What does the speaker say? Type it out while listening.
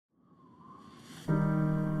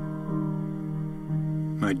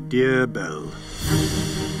My dear Belle,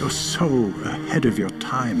 you're so ahead of your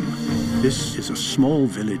time. This is a small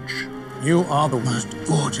village. You are the most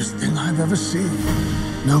gorgeous thing I've ever seen.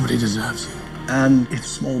 Nobody deserves you. And it's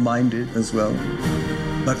small-minded as well.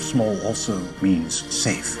 But small also means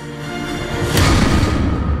safe.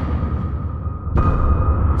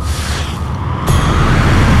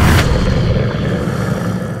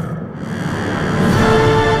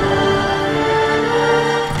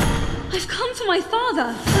 I've come for my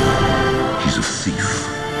father. He's a thief.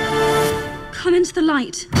 Come into the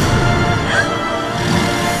light. I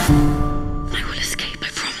will escape, I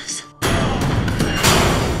promise.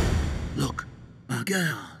 Look, a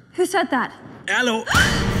girl. Who said that? Hello.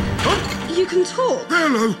 You can talk.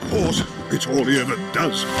 Well, of course. It's all he ever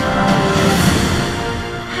does.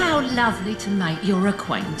 How lovely to make your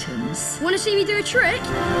acquaintance. Want to see me do a trick?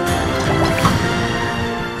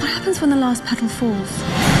 What happens when the last petal falls?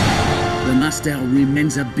 The master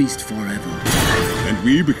remains a beast forever. And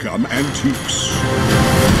we become antiques.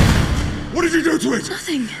 What did you do to it?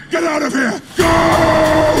 Nothing. Get out of here! Go!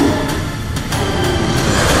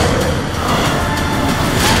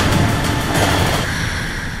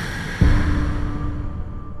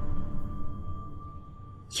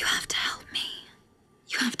 You have to help me.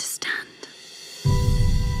 You have to stand.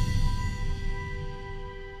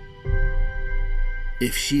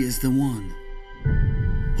 If she is the one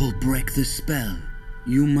who'll break the spell,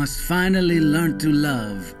 you must finally learn to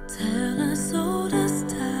love.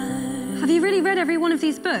 Have you really read every one of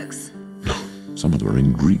these books? Some of them are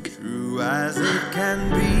in Greek. True as it can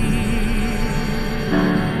be.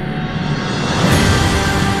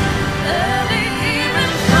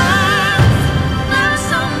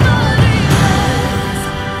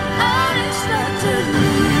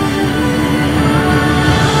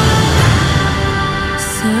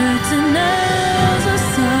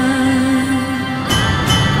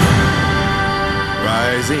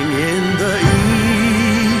 Rising in the